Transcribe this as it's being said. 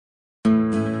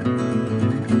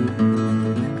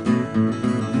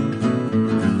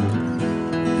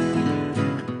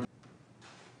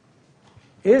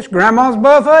It's Grandma's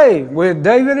Buffet with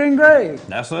David and Gray.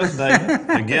 That's us, David.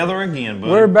 Together again,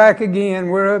 buddy. We're back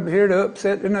again. We're up here to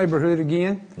upset the neighborhood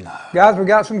again. No. Guys, we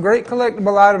got some great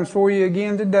collectible items for you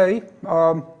again today.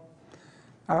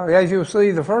 As you'll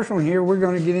see, the first one here, we're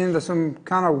going to get into some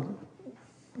kind of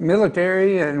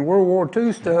military and World War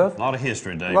II stuff. A lot of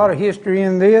history, David. A lot of history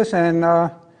in this,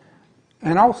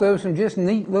 and also some just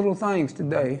neat little things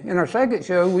today. In our second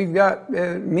show, we've got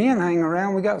men hanging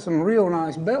around. We got some real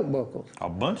nice belt buckles. A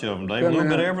bunch of them, Dave. A little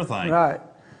bit of everything. Right.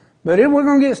 But we're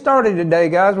going to get started today,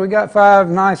 guys. We got 5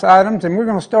 nice items, and we're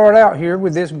going to start out here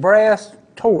with this brass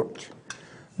torch,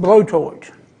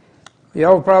 blowtorch.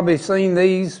 Y'all probably seen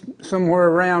these somewhere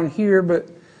around here,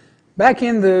 but back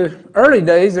in the early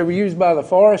days, they were used by the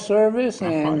Forest Service,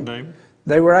 and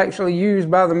they were actually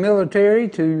used by the military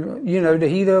to, to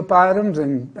heat up items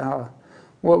and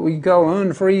what we call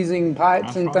unfreezing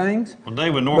pipes and things. Well,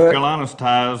 David, North Carolina's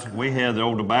ties, we had the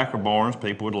old tobacco barns.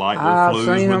 People would light their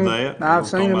flues with that. I've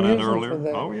seen them using earlier. for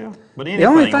that. Oh, yeah. But the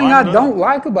only thing I don't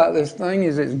like about this thing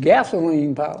is it's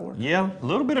gasoline powered. Yeah, a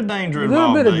little bit of danger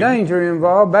involved. A little bit of danger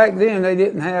involved. Back then, they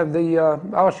didn't have the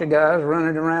OSHA guys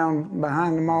running around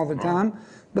behind them all the time.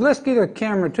 But let's get a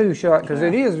camera 2 shot because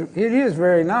it is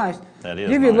very nice. That is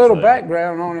Give you a little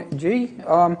background on it, G.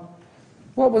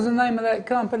 What was the name of that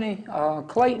company?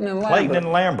 Clayton and Lambert. Clayton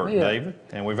and Lambert, David.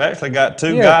 And we've actually got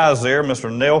 2 guys there,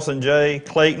 Mr. Nelson J.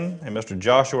 Clayton and Mr.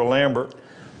 Joshua Lambert.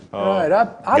 I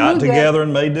got together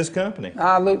and made this company.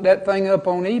 I looked that thing up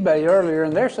on eBay earlier,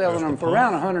 and they're selling them for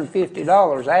around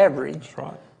 $150 average. That's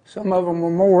right. Some of them were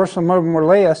more, some of them were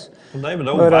less. Well, David,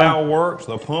 the old valve works,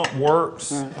 the pump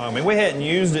works. I mean, we hadn't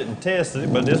used it and tested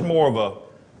it, but it's more of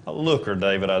a looker,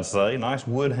 David, I'd say. Nice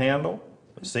wood handle,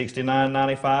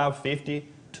 $69.95, $50,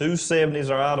 $270s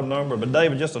our item number. But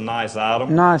David, just a nice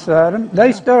item. Nice item.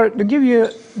 They start to give you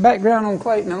a background on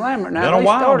Clayton and Lambert. Now they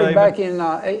started back in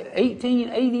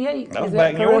 1888. That was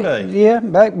back in your day. Yeah,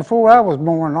 back before I was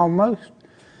born, almost.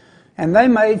 And they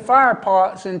made fire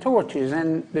pots and torches,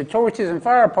 and the torches and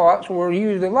fire pots were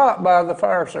used a lot by the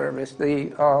fire service,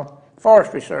 the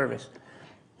forestry service.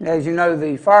 As you know,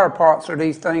 the fire pots are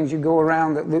these things you go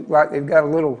around that look like they've got a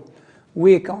little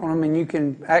wick on them, and you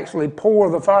can actually pour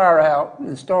the fire out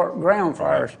and start ground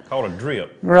fires. Right. Called a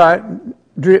drip. Right,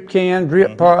 drip can,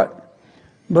 drip pot.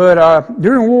 But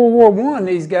during World War I,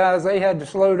 these guys, they had to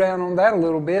slow down on that a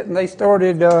little bit, and they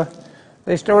started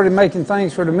making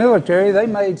things for the military. They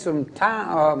made some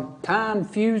time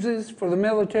fuses for the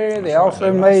military. They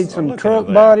also made some truck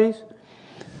bodies.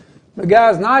 But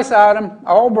guys, nice item,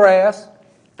 all brass.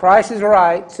 Price is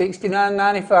right,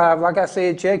 $69.95. Like I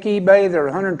said, check eBay. They're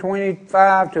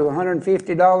 $125 to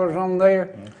 $150 on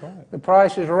there. The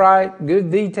price is right.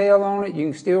 Good detail on it. You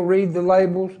can still read the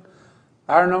labels.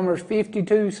 Our number is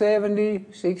 5270,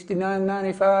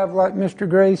 $69.95, like Mr.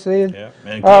 Gray said. Yeah.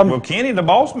 And well, Kenny, the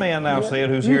boss man now said,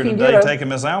 who's here today taking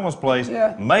Miss Alma's place,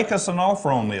 make us an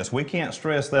offer on this. We can't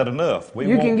stress that enough. We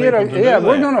want people to do that.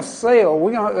 We're going to sell.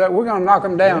 We're going to knock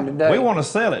them down today. We want to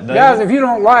sell it, David. Guys, if you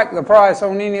don't like the price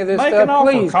on any of this stuff,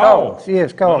 please call us.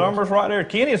 Yes, call us. The number's right there.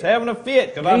 Kenny's having a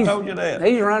fit because I told you that.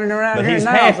 He's running around here now. But he's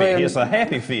happy. It's a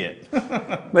happy fit.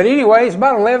 But anyway, it's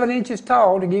about 11 inches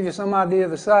tall to give you some idea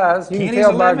of the size. You can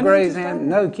tell by Gray's hand.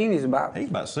 No, Kenny's about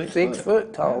 6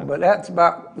 foot tall, but that's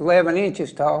about 11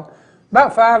 inches tall.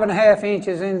 About 5.5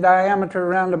 inches in diameter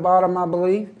around the bottom, I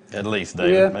believe. At least,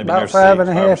 David. Yeah, maybe about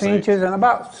 5.5 inches and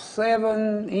about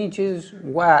 7 inches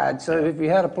wide. So if you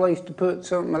had a place to put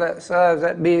something of that size,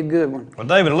 that'd be a good one. Well,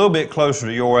 David, a little bit closer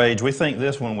to your age, we think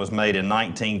this one was made in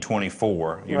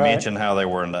 1924. You mentioned how they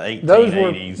were in the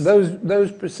 1880s. Those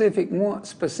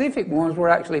specific ones were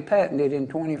actually patented in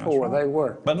 24. Right. They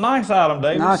were. But nice item,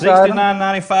 David.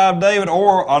 $69.95, David,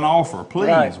 or an offer, please.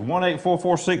 Right.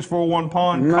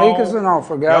 1-844-641-POND. Make us an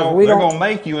offer, guys. They're going to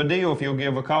make you a deal if you'll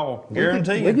give a call.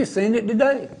 Guarantee it. Send it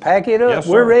today. Pack it up. Yes,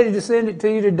 we're ready to send it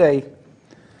to you today.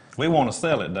 We want to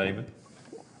sell it, David.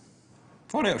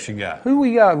 What else you got? Who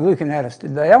we got looking at us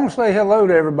today? I want to say hello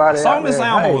to everybody. I saw Miss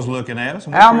Alma was looking at us.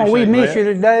 Alma, we miss you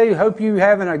today. Hope you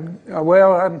having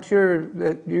well, I'm sure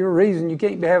that your reason you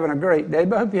can't be having a great day,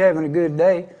 but I hope you're having a good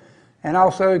day. And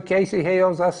also, Casey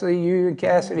Hales, I see you and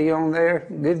Cassidy on there.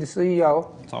 Good to see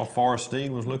y'all. I saw Forrest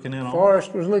Steve was looking in on us.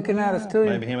 Forrest was looking at us too.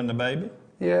 Maybe him and the baby.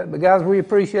 Yeah, but guys, we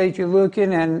appreciate you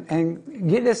looking and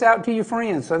get this out to your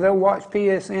friends so they'll watch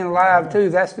PSN live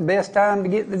too. That's the best time to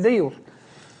get the deals.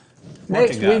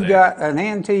 Next, we've got an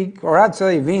antique, or I'd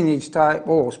say vintage type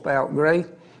oil spout, Gray.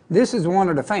 This is one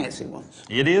of the fancy ones.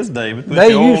 It is, David. Put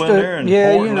the oil in there and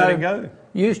pour it and let it go.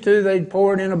 Used to, they'd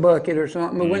pour it in a bucket or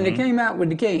something, but when they came out with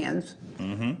the cans,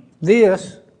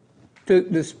 this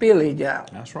took the spillage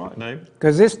out. That's right, David.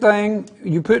 Because this thing,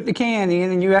 you put the can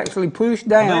in and you actually push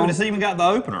David, down. it's even got the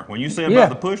opener. When you say about Yeah.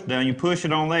 the push down, you push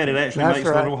it on that, it actually That's makes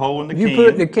a right. little hole in the You can.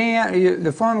 put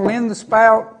the funnel in the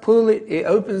spout, pull it, it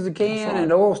opens the can, right.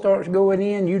 and the oil starts going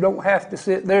in. You don't have to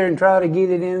sit there and try to get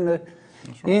it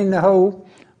in the hole.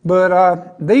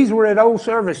 But these were at old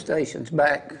service stations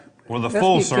back. Well, the Let's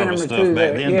full get service camera stuff two back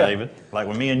there, then, yeah. David. Like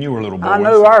when me and you were little boys. I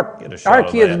know Get a shot our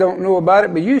of kids that. don't know about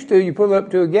it, but used to. You pull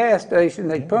up to a gas station,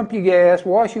 they pump your gas,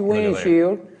 wash your Look at there.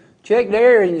 windshield, check the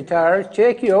air in your tires,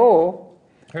 check your oil.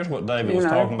 Here's what David You was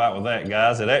know. talking about with that,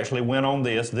 guys. It actually went on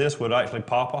this. This would actually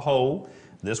pop a hole.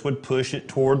 This would push it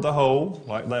toward the hole,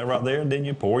 like that right there, and then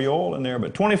you pour your oil in there.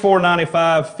 But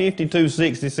 $24.95,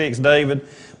 $52.66, David.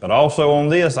 But also on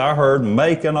this, I heard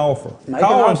make an offer. Make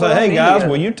Call an and say, offer hey on guys, India.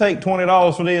 will you take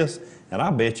 $20 for this? And I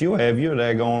bet you'll have your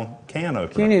daggone can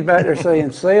opener. Kenny's back there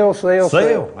saying, sell, sell,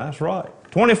 Sale, sell. that's right.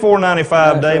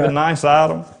 $24.95, David, right. nice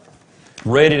item.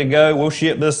 Ready to go. We'll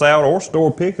ship this out or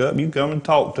store pickup. You come and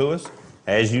talk to us.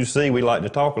 As you see, we like to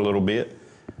talk a little bit,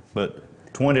 but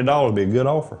 $20 would be a good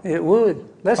offer. It would.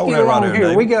 Let's Hold get that right along there, here.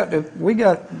 David. We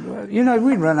got, you know,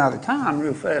 we'd run out of time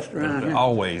real fast around here.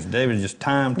 Always, David, just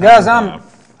time. Guys, time.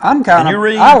 I'm kind Can you of,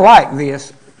 read? I like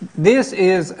this. This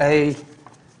is a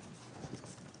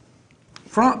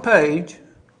front page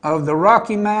of the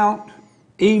Rocky Mount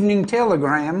Evening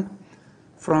Telegram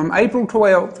from April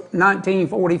 12th,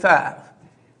 1945.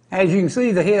 As you can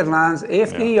see the headlines,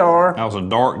 FDR That was a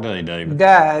dark day, David.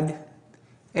 died,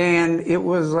 and it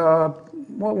was,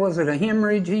 what was it, a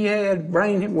hemorrhage he had?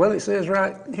 Well, it says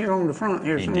right here on the front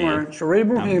here He somewhere, did.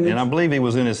 cerebral hemorrhage. And I believe he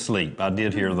was in his sleep. I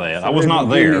did hear that. I was not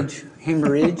there.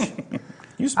 Hemorrhage.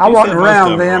 You I said wasn't most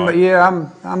around of it then, right. but yeah,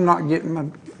 I'm not getting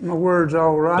my words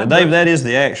all right. But David, that is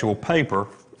the actual paper.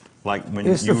 Like when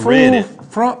It's you the read full it.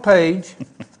 front page,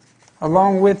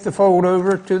 along with the fold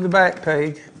over to the back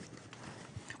page.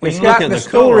 We It's can look got at the the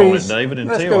color on it, stories. David, and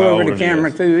Let's tell go how over old the it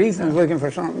camera is. too. Ethan's looking for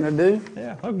something to do.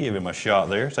 Yeah, I'll give him a shot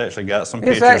there. It's actually got some It's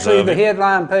pictures actually of the it.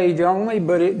 headline page only,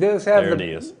 but it does have There it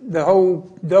is. the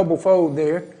whole double fold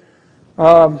there.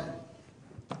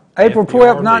 April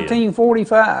 12, FDR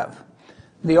 1945.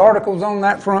 The articles on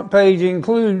that front page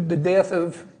include the death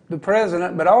of the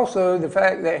president, but also the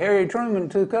fact that Harry Truman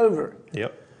took over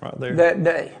Yep, right there. that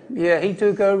day. Yeah, he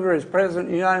took over as president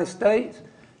of the United States,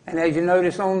 and as you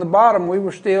notice on the bottom, we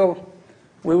were still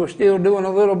doing a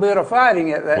little bit of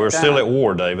fighting at that time. We're still at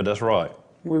war, David. That's right.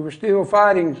 We were still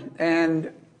fighting,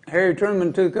 and Harry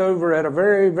Truman took over at a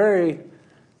very, very,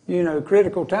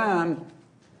 critical time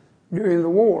during the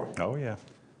war. Oh, yeah.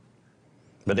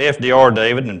 But FDR,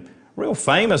 David, and real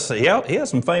famous. He had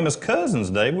some famous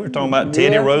cousins, David. We were talking about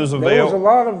Teddy Yeah, Roosevelt. There was a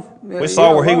lot of. We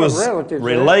saw where he was relatives there.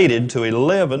 related to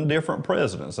 11 different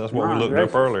presidents. That's what My we looked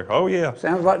gracious. up earlier. Oh, yeah.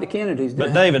 Sounds like the Kennedys. But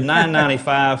did. David,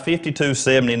 995,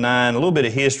 5279, a little bit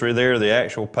of history there, the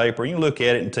actual paper. You can look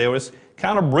at it and tell it's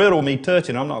kind of brittle, me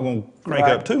touching. I'm not going to crank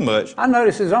Right. up too much. I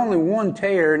noticed there's only one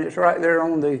tear, and it's right there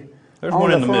on the There's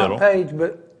one in the front middle. page.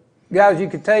 But guys, you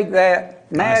could take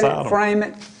that, Nice mat it, item. frame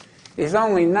it. It's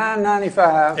only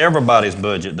 $9.95. Everybody's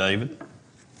budget, David.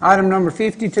 Item number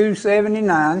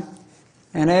 5279,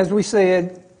 and as we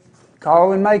said,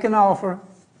 call and make an offer.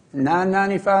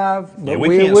 $9.95. Yeah, But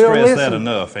we can't will stress listen. that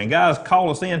enough. And guys, call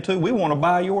us in too. We want to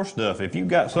buy your stuff. If you've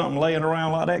got something laying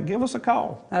around like that, give us a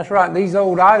call. That's right. These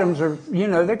old items are,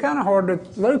 they're kind of hard to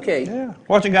locate. Yeah.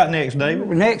 What you got next, David?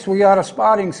 Next, we got a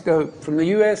spotting scope from the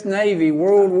U.S. Navy,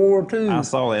 World War II. I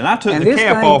saw that. And I took And the this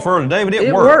cap thing- off earlier, David.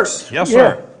 It works. Yes, Yeah.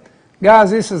 sir.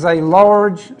 Guys, this is a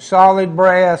large, solid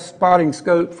brass spotting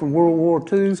scope from World War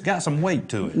II. It's got some weight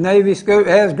to it. Navy scope,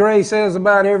 as Gray says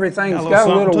about everything, it's got a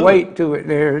something little to weight to it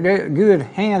there. They're good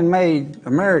handmade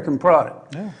American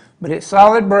product. Yeah. But it's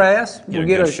solid brass. We'll a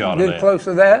get good a shot of good that. close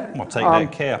of that. I'm going to take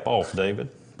that cap off, David.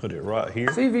 Put it right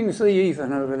here. See if you can see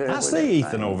Ethan over there. I with see that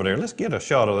Ethan thing. over there. Let's get a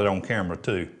shot of it on camera,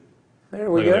 too. There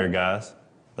we Look go. at there, guys.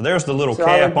 There's the little Solid.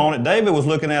 cap on it. David was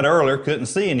looking at it earlier, couldn't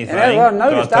see anything. And as I so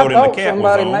noticed, I I told him the thought cap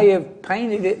somebody was on. may have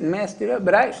painted it and messed it up,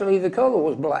 but actually the color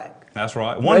was black. That's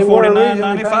right. They were originally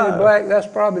painted $149.95. black. That's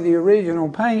probably the original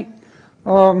paint.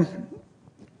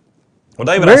 Well,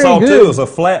 David, I Very saw good. too, it was a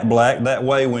flat black. That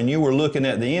way, when you were looking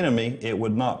at the enemy, it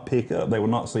would not pick up. They would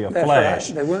not see a That's flash.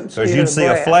 right. They wouldn't see Because the you'd see a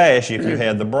brass. flash if you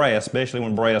had the brass, especially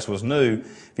when brass was new.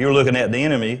 If you were looking at the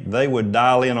enemy, they would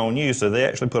dial in on you. So they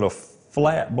actually put a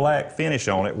flat black finish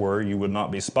on it where you would not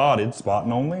be spotting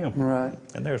on them. Right.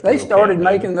 And there's the They little started cap,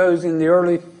 making those in the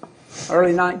early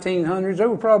 1900s. They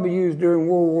were probably used during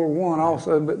World War I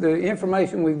also, but the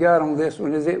information we've got on this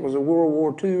one is it was a World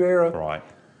War II era. Right.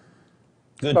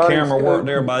 Good Spotting camera scope. work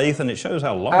there by Ethan. It shows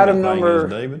how long Item that thing number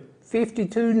is, David.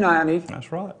 5290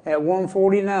 That's right. at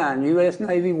 149, U.S.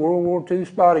 Navy World War II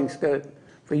spotting scope.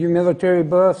 For you military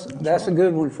buffs, that's a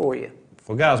good one for you.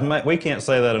 Well, guys, we can't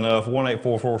say that enough.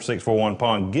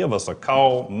 1-844-641-POND. Give us a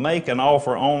call. Make an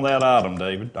offer on that item,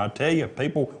 David. I tell you,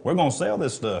 people, we're going to sell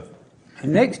this stuff.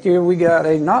 And next year we got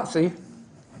a Nazi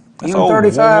That's old World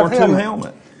M35 War II helmet.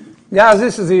 helmet. Guys,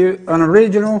 this is an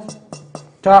original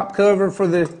top cover for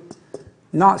the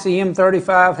Nazi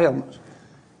M35 helmets.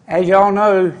 As y'all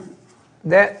know,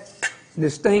 that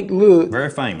distinct look Very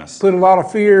famous. put a lot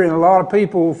of fear in a lot of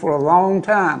people for a long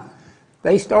time.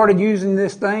 They started using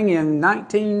this thing in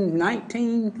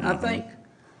 1919, I think.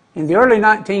 In the early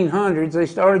 1900s, they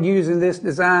started using this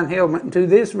design helmet, and to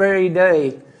this very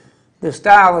day, the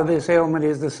style of this helmet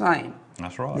is the same.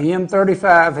 That's right. The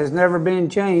M35 has never been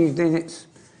changed in its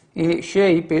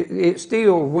shape. It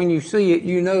still, when you see it,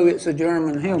 you know it's a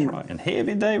German helmet. That's right. And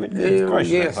heavy, David. Good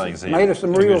gracious, yes. that thing's heavy. Made of some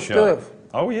It's a real good shot. stuff.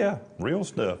 Oh yeah, real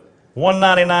stuff.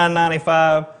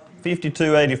 $199.95,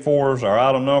 5284 is our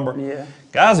item number. Yeah.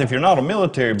 Guys, if you're not a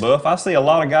military buff, I see a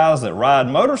lot of guys that ride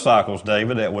motorcycles,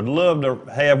 David, that would love to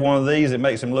have one of these. It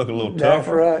makes them look a little That's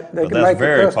tougher. right. They but can that's make a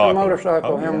very custom popular.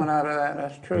 motorcycle Oh, yeah. helmet out of that.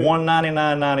 That's true.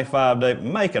 $199.95, David.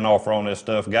 Make an offer on this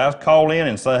stuff, guys. Call in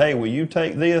and say, hey, will you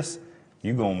take this?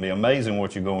 You're going to be amazing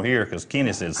what you're going to hear, because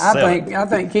Kenny says sell it. I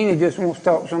think Kenny just wants to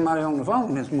talk to somebody on the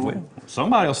phone this morning.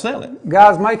 Somebody will sell it.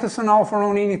 Guys, make us an offer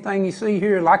on anything you see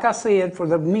here. Like I said, for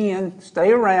the men,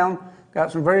 stay around. Got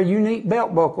some very unique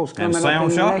belt buckles coming And up. Sound in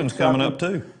the Shopping's next coming couple.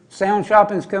 up too. Sound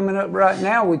Shopping's coming up right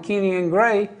now with Kenny and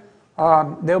Gray.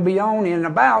 They'll be on in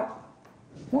about,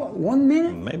 1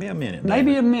 minute? Maybe a minute,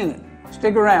 Maybe David. a minute.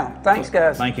 Stick around. Thanks,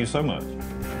 guys. Thank you so much.